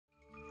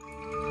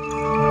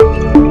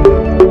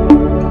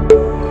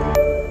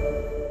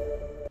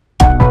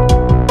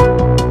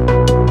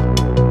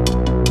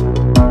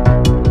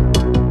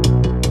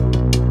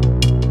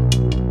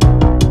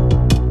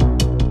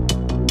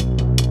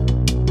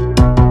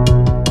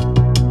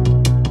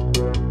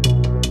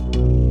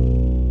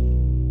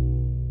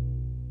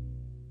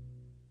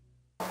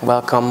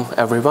welcome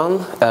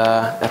everyone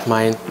at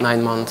my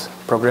 9-month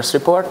progress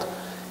report,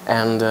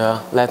 and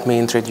let me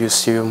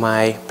introduce you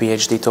my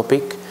PhD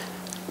topic,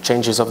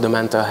 Changes of the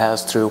Mental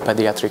Health Through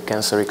Pediatric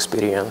Cancer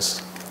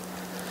Experience.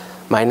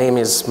 My name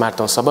is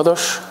Márton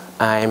Szabados.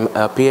 I'm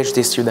a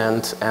PhD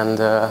student and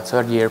a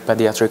third-year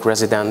pediatric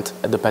resident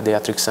at the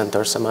Pediatric Center,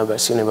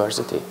 Semmelweis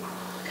University.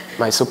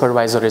 My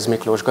supervisor is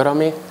Miklós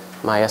Garami,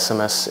 my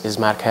SMS is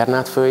Mark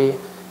Hernátfői,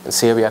 and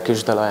Szilvia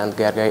Kisdala and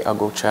Gergely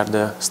Agócs are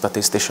the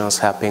statisticians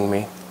helping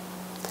me.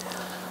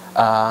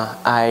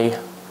 I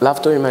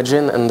love to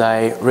imagine, and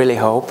I really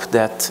hope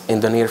that in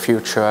the near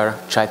future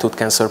childhood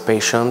cancer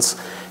patients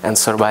and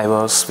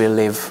survivors will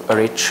live a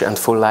rich and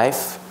full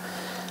life.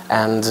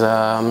 And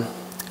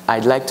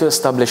I'd like to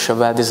establish a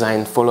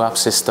well-designed follow-up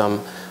system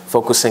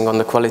focusing on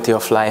the quality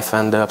of life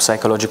and the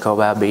psychological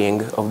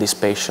well-being of these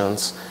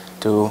patients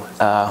to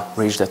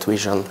reach that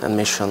vision and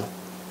mission.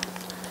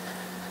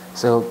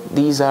 So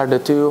these are the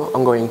two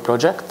ongoing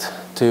projects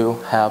to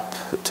help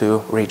to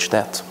reach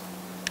that.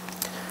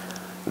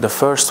 The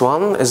first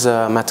one is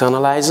a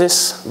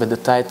meta-analysis with the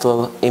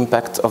title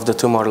Impact of the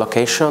Tumor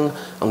Location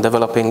on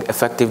Developing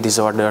Affective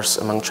Disorders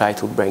Among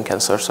Childhood Brain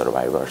Cancer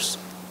Survivors.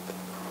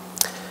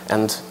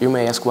 And you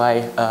may ask,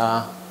 why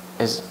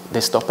is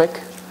this topic?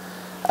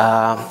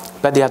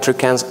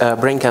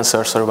 Pediatric brain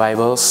cancer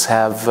survivors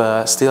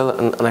have still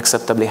an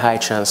unacceptably high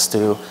chance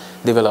to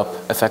develop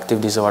affective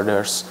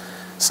disorders.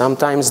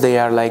 Sometimes they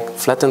are like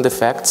flattened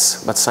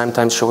effects, but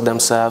sometimes show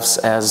themselves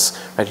as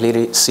like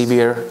really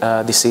severe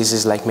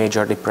diseases like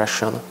major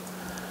depression.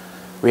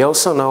 We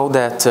also know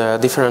that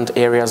different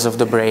areas of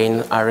the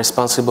brain are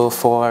responsible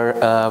for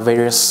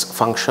various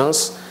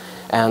functions,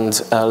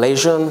 and a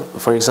lesion,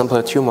 for example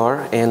a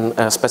tumor in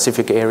a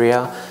specific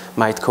area,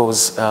 might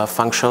cause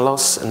function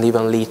loss and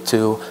even lead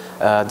to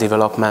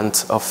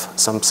development of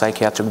some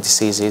psychiatric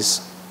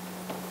diseases.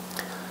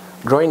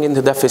 Growing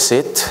into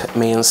deficit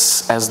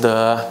means as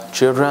the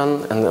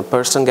children and the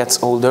person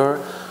gets older,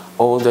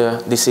 all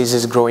the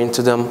diseases grow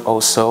into them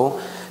also.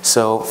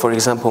 So, for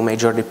example,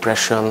 major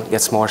depression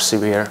gets more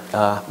severe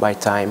by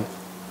time.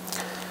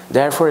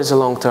 Therefore, is a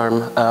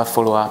long-term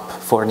follow-up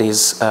for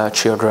these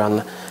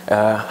children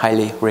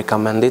highly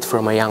recommended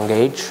from a young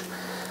age,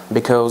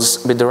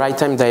 because with the right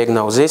time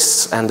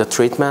diagnosis and the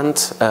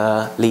treatment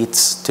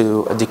leads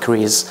to a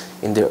decrease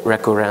in the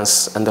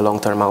recurrence and the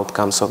long-term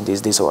outcomes of these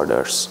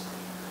disorders.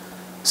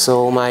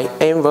 So my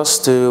aim was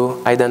to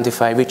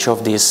identify which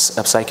of these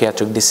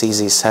psychiatric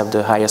diseases have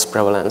the highest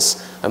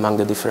prevalence among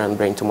the different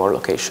brain tumor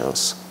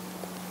locations.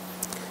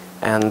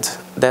 And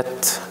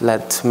that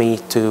led me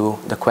to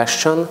the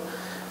question,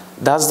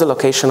 does the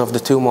location of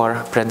the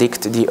tumor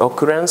predict the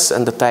occurrence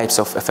and the types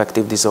of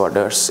affective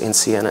disorders in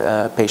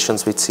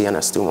patients with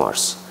CNS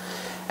tumors?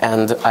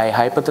 And I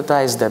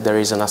hypothesized that there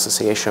is an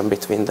association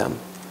between them.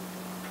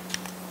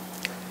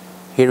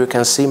 Here you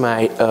can see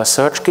my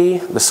search key.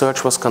 The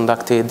search was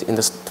conducted in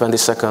the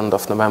 22nd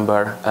of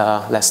November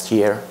last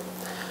year.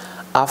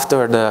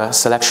 After the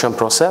selection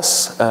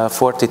process,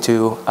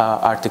 42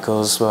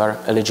 articles were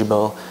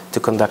eligible to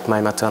conduct my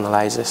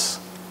meta-analysis.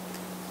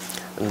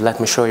 Let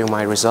me show you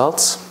my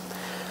results.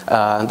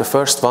 The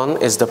first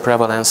one is the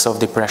prevalence of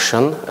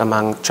depression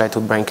among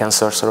childhood brain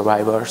cancer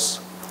survivors.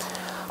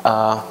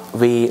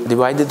 We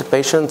divided the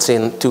patients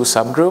in two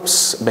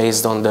subgroups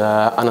based on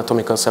the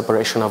anatomical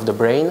separation of the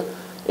brain,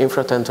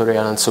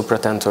 infratentorial and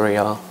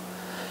supratentorial.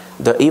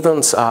 The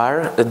events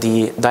are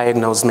the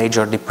diagnosed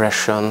major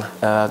depression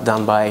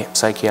done by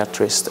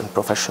psychiatrists and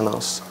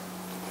professionals.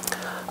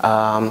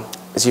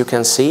 As you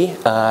can see,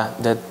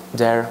 that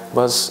there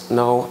was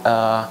not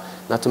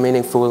a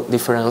meaningful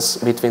difference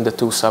between the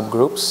two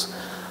subgroups,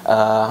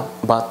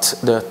 but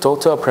the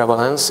total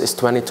prevalence is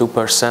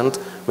 22%,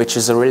 which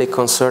is a really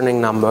concerning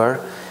number.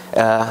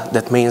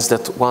 That means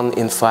that 1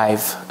 in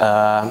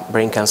 5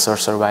 brain cancer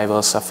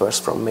survivors suffers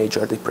from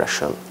major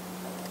depression.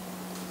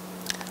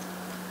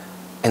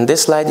 In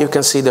this slide you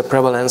can see the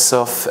prevalence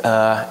of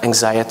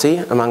anxiety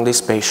among these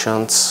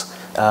patients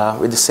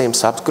with the same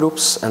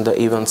subgroups, and the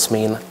events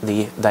mean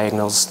the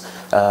diagnosed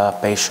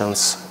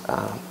patients.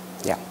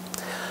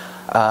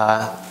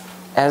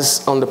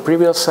 As on the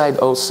previous slide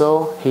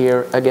also,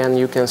 here again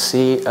you can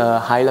see a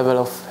high level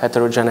of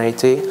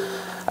heterogeneity,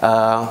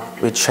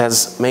 which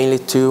has mainly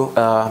two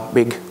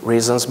big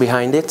reasons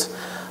behind it.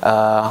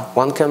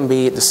 One can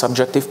be the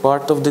subjective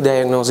part of the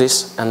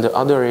diagnosis, and the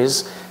other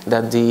is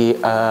that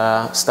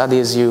the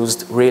studies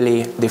used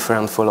really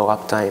different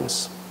follow-up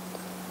times.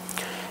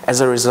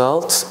 As a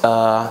result,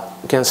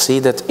 you can see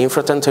that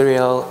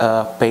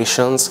infratentorial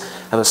patients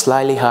have a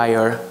slightly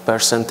higher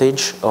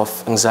percentage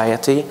of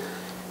anxiety.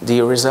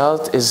 The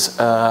result is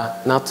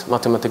not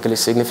mathematically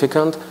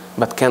significant,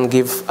 but can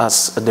give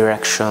us a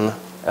direction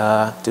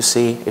to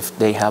see if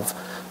they have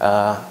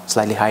a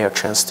slightly higher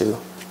chance to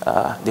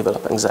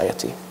develop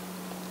anxiety.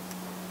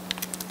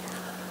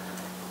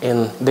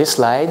 In this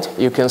slide,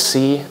 you can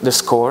see the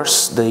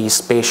scores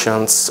these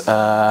patients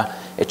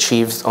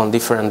achieved on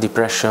different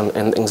depression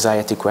and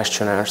anxiety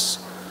questionnaires.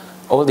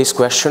 All these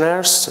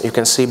questionnaires, you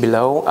can see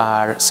below,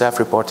 are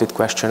self-reported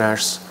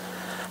questionnaires.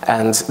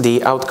 And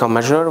the outcome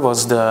measure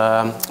was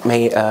the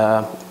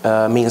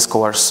mean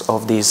scores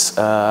of these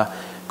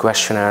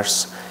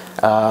questionnaires.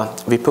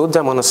 We put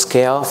them on a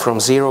scale from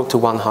 0 to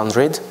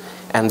 100,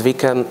 and we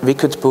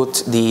could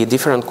put the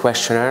different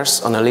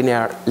questionnaires on a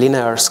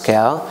linear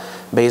scale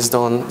based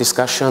on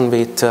discussion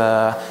with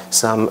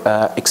some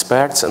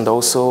experts, and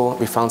also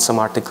we found some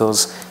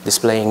articles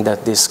displaying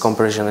that this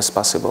comparison is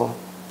possible.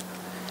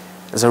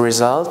 As a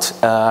result,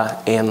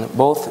 in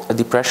both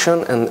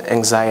depression and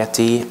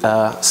anxiety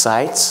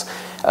sites,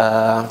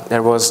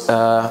 there was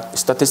a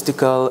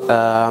statistical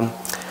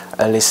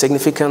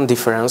significant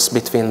difference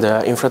between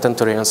the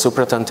infratentorial and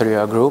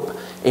supratentorial group.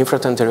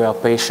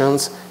 Infratentorial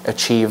patients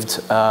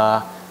achieved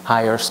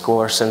higher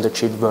scores and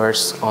achieved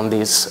worse on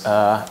these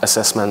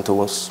assessment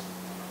tools.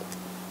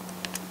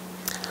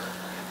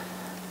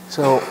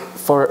 So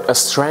for a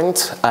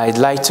strength, I'd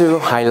like to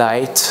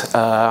highlight,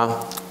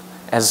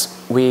 as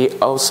we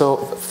also,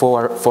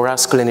 for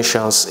us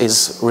clinicians,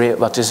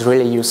 what is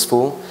really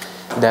useful,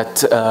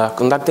 that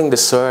conducting the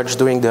search,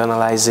 doing the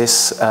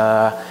analysis,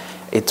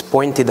 it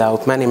pointed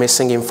out many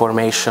missing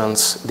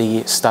informations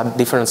the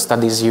different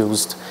studies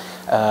used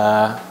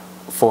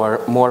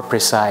for more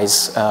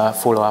precise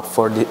follow-up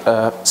for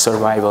the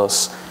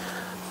survivals.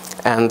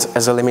 And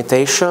as a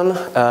limitation,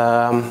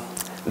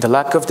 the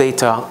lack of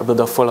data about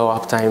the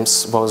follow-up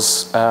times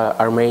was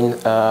our main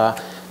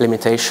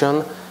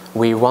limitation.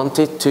 We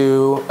wanted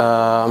to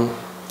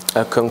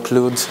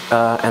conclude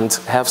and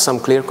have some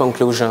clear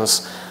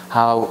conclusions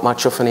how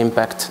much of an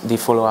impact the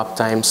follow-up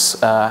times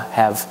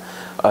have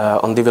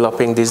on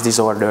developing these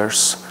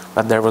disorders,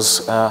 but there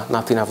was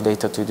not enough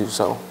data to do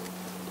so.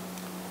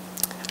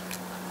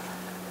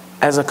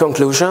 As a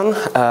conclusion,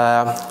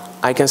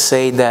 I can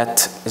say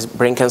that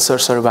brain cancer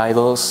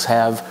survivals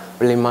have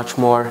really much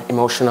more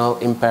emotional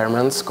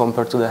impairments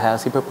compared to the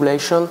healthy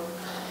population,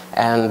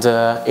 and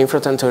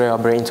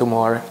infratentorial brain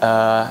tumor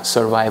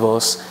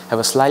survivals have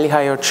a slightly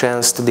higher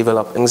chance to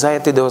develop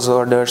anxiety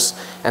disorders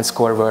and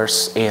score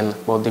worse in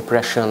both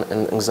depression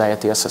and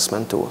anxiety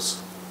assessment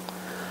tools.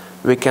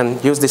 We can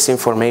use this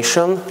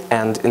information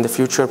and in the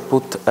future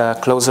put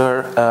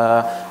closer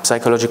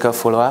psychological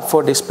follow-up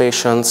for these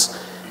patients,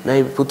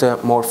 maybe put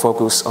more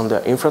focus on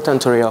the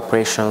infratentorial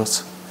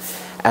patients.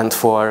 And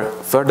for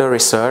further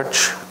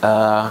research,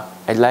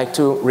 I'd like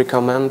to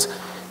recommend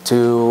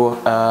to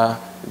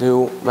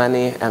do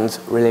many and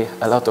really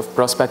a lot of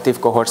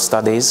prospective cohort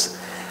studies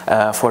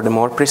for the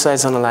more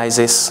precise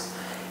analysis.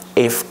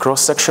 If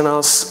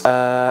cross-sectional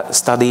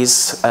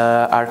studies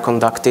are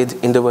conducted,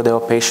 individual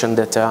patient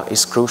data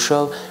is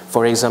crucial,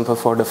 for example,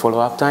 for the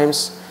follow-up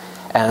times,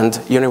 and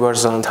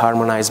universal and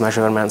harmonized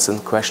measurements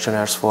and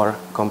questionnaires for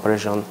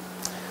comparison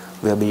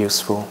will be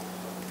useful.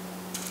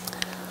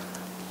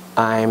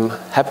 I'm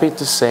happy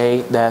to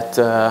say that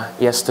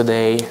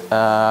yesterday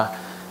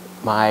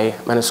my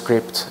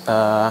manuscript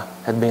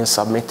had been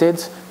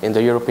submitted in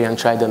the European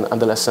Child and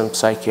Adolescent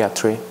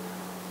Psychiatry.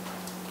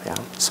 Yeah.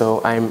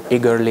 So I'm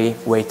eagerly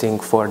waiting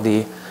for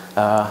the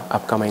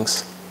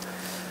upcomings.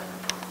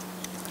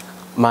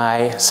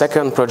 My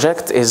second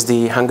project is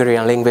the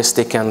Hungarian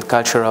linguistic and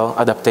cultural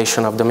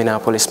adaptation of the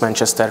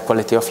Minneapolis-Manchester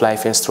quality of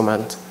life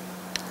instrument.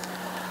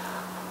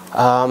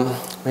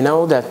 We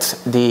know that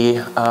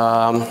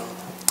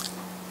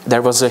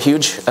there was a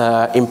huge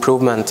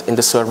improvement in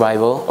the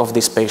survival of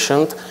this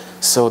patient,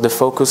 so the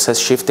focus has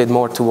shifted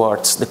more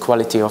towards the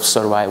quality of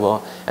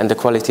survival and the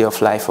quality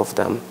of life of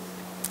them.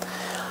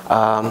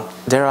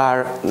 There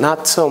are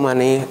not so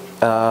many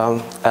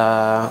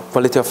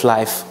quality of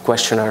life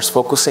questionnaires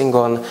focusing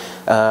on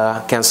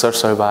cancer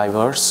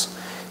survivors.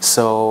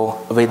 So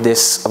with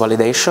this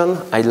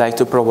validation, I'd like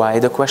to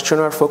provide a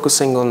questionnaire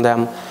focusing on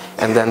them,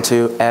 and then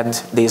to add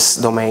this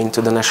domain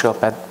to the National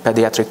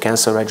Pediatric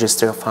Cancer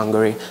Registry of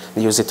Hungary,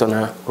 use it on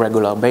a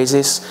regular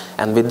basis,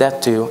 and with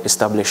that to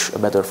establish a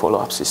better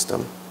follow-up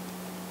system.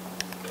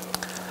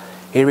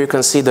 Here you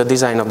can see the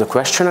design of the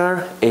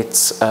questionnaire.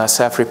 It's a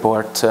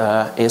self-report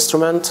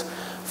instrument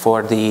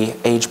for the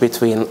age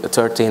between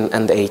 13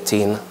 and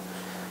 18.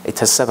 It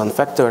has 7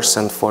 factors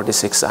and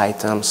 46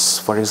 items,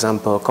 for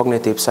example,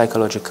 cognitive,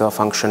 psychological,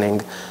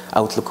 functioning,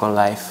 outlook on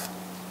life.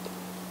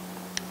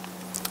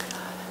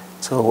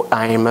 So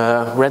I'm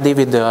ready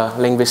with the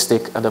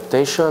linguistic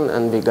adaptation,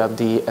 and we got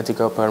the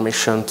ethical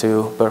permission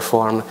to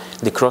perform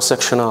the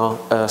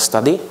cross-sectional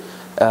study,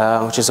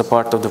 which is a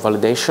part of the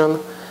validation.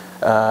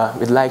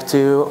 We'd like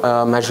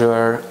to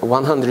measure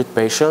 100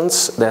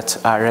 patients that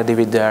are ready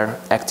with their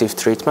active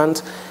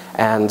treatment,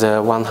 and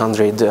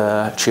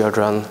 100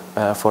 children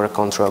for a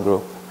control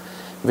group.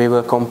 We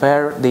will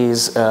compare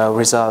these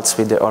results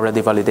with the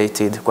already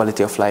validated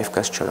quality of life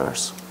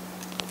questionnaires.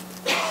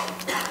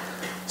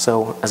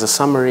 So as a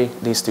summary,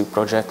 these 2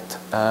 projects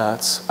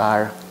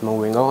are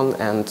moving on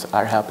and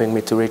are helping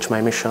me to reach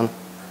my mission.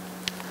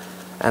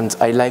 And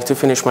I'd like to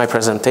finish my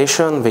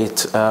presentation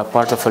with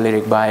part of a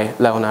lyric by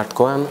Leonard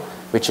Cohen,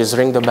 which is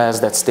 "Ring the bells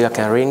that still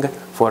can ring,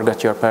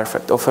 forget your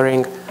perfect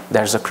offering,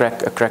 there's a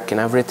crack in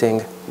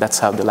everything, that's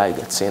how the light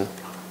gets in."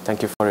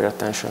 Thank you for your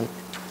attention.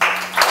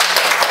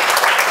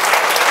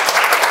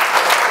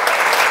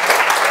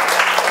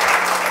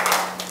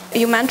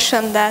 You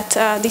mentioned that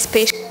this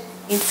patient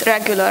needs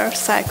regular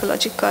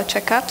psychological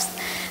checkups,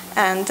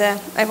 and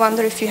I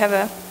wonder if you have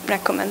a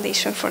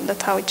recommendation for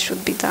that, how it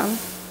should be done.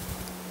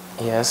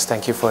 Yes,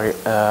 thank you for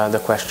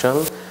the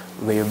question.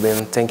 We've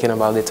been thinking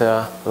about it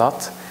a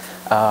lot.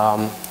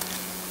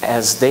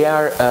 As they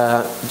are,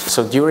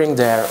 so during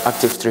their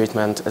active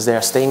treatment, as they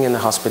are staying in the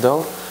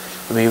hospital,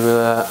 we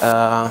will,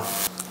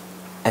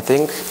 I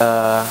think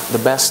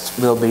the best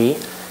will be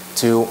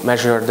to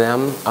measure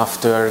them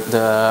after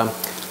the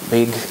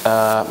big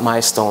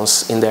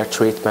milestones in their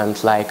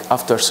treatment, like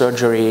after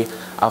surgery,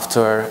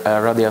 after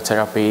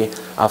radiotherapy,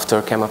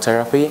 after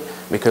chemotherapy,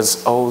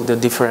 because all the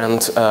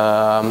different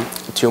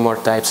tumor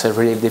types have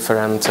really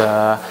different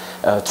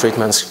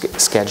treatment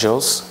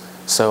schedules.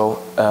 So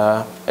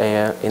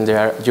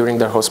during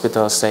their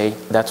hospital stay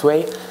that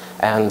way,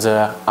 and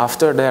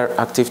after their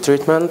active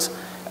treatment,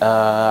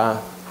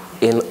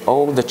 in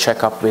all the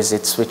checkup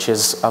visits, which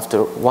is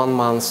after 1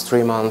 month,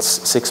 3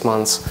 months, 6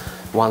 months,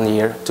 1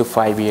 year to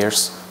 5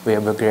 years, we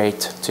will be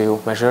great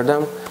to measure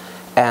them.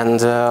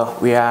 And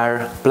we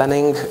are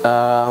planning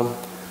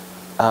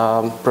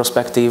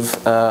prospective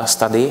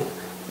study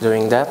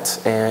doing that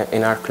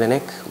in our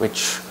clinic,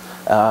 which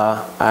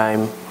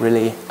I'm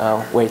really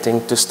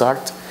waiting to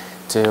start.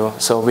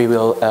 So we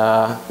will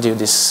do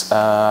these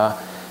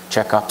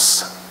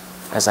checkups,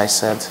 as I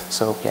said.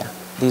 So yeah,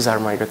 these are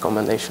my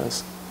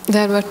recommendations.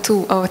 There were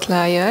 2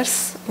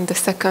 outliers in the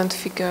second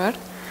figure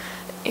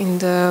in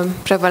the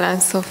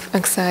prevalence of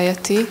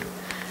anxiety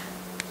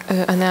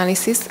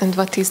analysis, and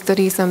what is the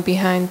reason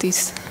behind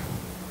this?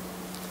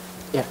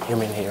 Yeah, you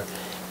mean here?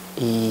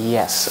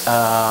 Yes.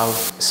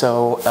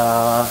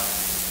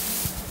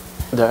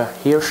 The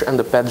Hirsch and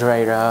the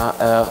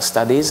Pedreira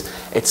studies,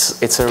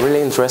 it's a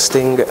really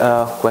interesting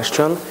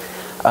question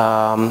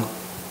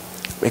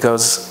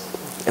because,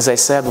 as I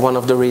said, one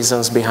of the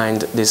reasons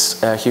behind this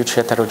huge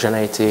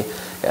heterogeneity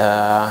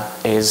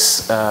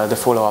is the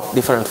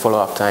different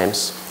follow-up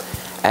times.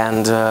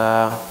 And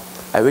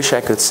I wish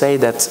I could say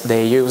that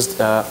they used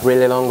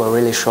really long or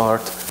really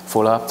short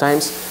follow-up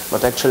times,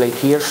 but actually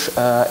Hirsch,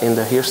 in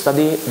the Hirsch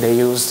study, they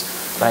used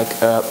like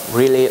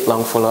really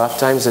long follow-up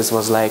times. It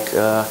was like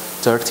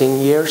 13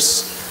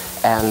 years,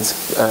 and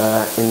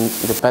in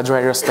the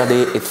Pedreira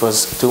study, it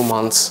was 2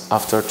 months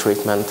after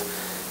treatment.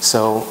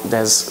 So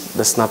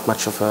there's not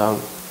much of a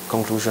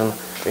conclusion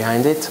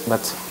behind it,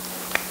 but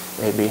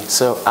maybe.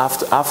 So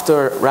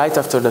right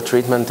after the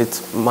treatment,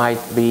 it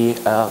might be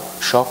a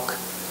shock,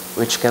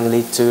 which can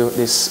lead to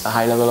this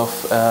high level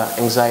of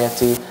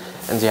anxiety,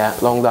 and yeah,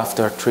 long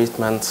after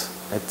treatment,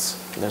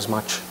 there's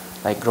much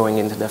like growing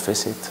into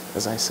deficit,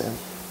 as I said.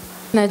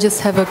 I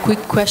just have a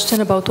quick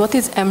question about what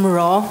is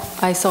MRAW.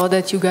 I saw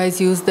that you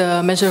guys used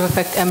the measure of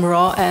effect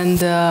MRAW,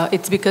 and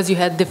it's because you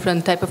had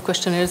different type of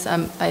questionnaires,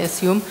 I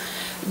assume.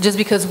 Just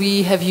because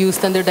we have used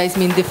standardized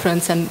mean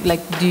difference, and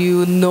like, do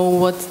you know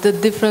what's the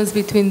difference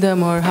between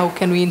them, or how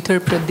can we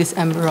interpret this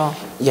MRAW?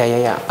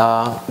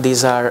 Yeah.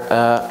 These are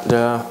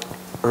the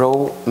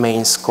raw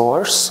main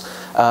scores.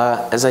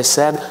 As I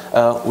said,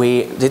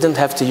 we didn't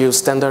have to use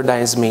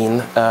standardized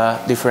mean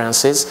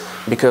differences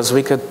because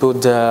we could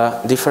put the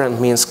different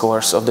mean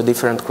scores of the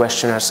different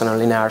questionnaires on a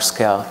linear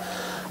scale.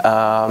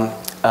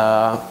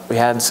 We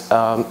had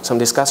some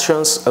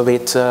discussions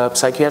with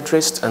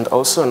psychiatrists, and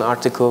also an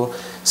article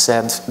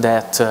said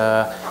that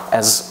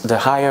as the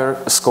higher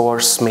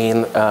scores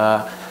mean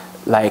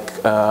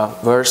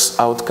worse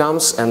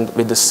outcomes and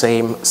with the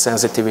same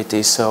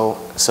sensitivity, so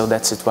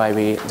that's it why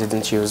we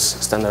didn't use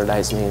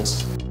standardized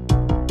means.